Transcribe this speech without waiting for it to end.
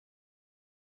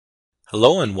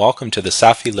Hello and welcome to the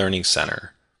SAFI Learning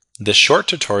Center. This short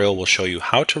tutorial will show you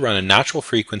how to run a natural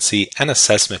frequency and a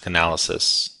seismic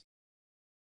analysis.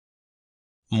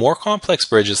 More complex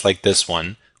bridges like this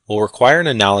one will require an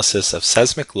analysis of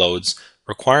seismic loads,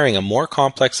 requiring a more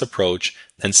complex approach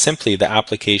than simply the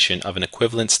application of an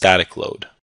equivalent static load.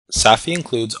 SAFI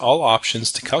includes all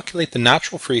options to calculate the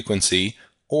natural frequency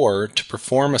or to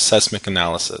perform a seismic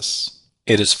analysis.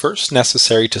 It is first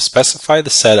necessary to specify the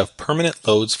set of permanent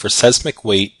loads for seismic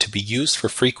weight to be used for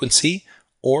frequency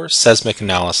or seismic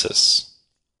analysis.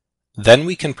 Then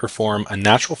we can perform a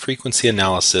natural frequency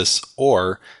analysis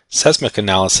or seismic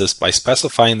analysis by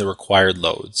specifying the required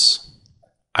loads.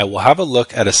 I will have a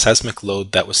look at a seismic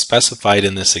load that was specified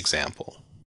in this example.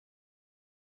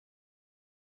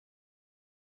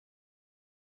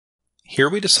 Here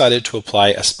we decided to apply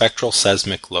a spectral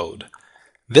seismic load.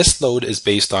 This load is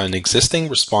based on an existing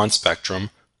response spectrum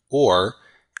or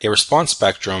a response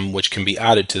spectrum which can be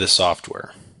added to the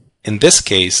software. In this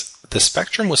case, the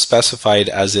spectrum was specified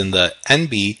as in the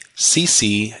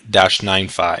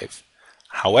NB-CC-95.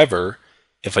 However,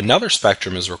 if another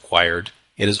spectrum is required,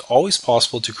 it is always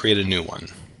possible to create a new one.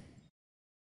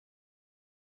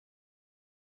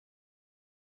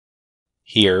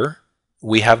 Here,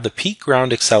 we have the peak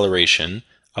ground acceleration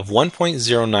of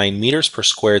 1.09 meters per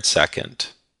squared second.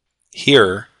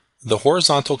 Here, the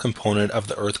horizontal component of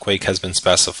the earthquake has been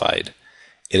specified.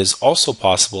 It is also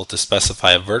possible to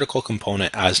specify a vertical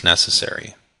component as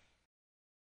necessary.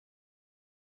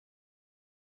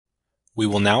 We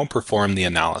will now perform the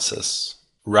analysis.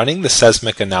 Running the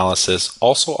seismic analysis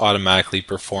also automatically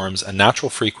performs a natural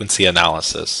frequency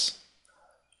analysis.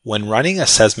 When running a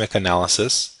seismic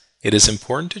analysis, it is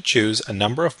important to choose a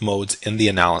number of modes in the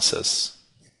analysis.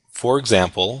 For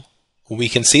example, we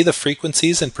can see the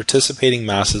frequencies and participating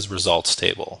masses results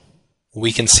table.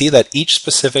 We can see that each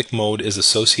specific mode is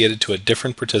associated to a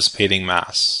different participating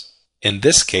mass. In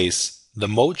this case, the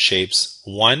mode shapes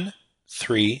 1,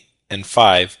 3, and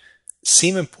 5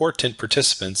 seem important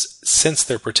participants since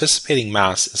their participating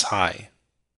mass is high.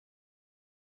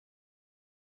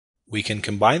 We can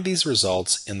combine these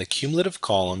results in the cumulative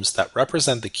columns that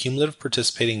represent the cumulative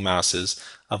participating masses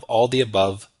of all the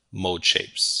above mode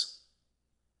shapes.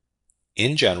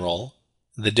 In general,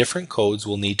 the different codes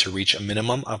will need to reach a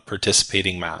minimum of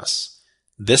participating mass.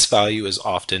 This value is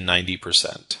often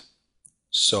 90%.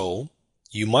 So,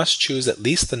 you must choose at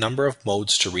least the number of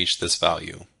modes to reach this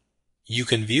value. You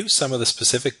can view some of the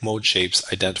specific mode shapes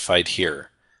identified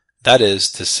here, that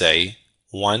is to say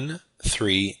 1,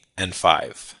 3, and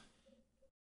 5.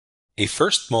 A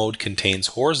first mode contains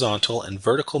horizontal and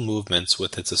vertical movements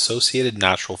with its associated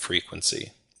natural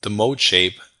frequency, the mode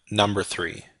shape number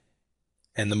 3.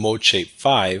 And the mode shape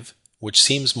 5, which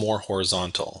seems more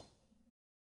horizontal.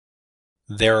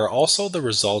 There are also the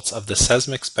results of the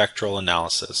seismic spectral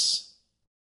analysis.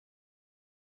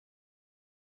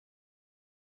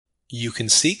 You can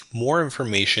seek more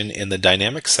information in the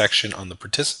dynamic section on the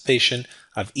participation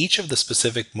of each of the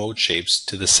specific mode shapes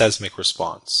to the seismic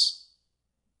response.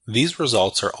 These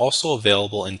results are also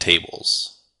available in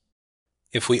tables.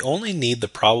 If we only need the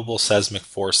probable seismic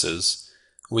forces,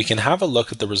 we can have a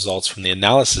look at the results from the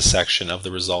analysis section of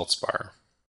the results bar.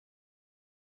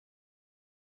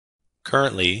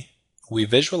 Currently, we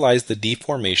visualize the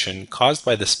deformation caused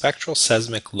by the spectral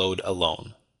seismic load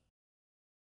alone.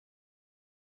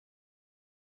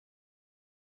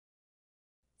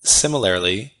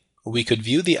 Similarly, we could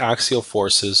view the axial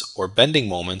forces or bending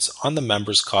moments on the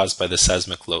members caused by the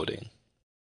seismic loading.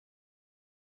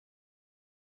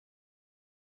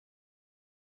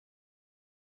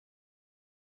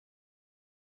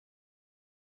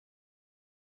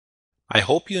 I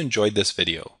hope you enjoyed this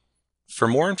video. For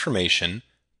more information,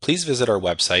 please visit our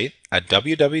website at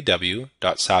www.safi.com.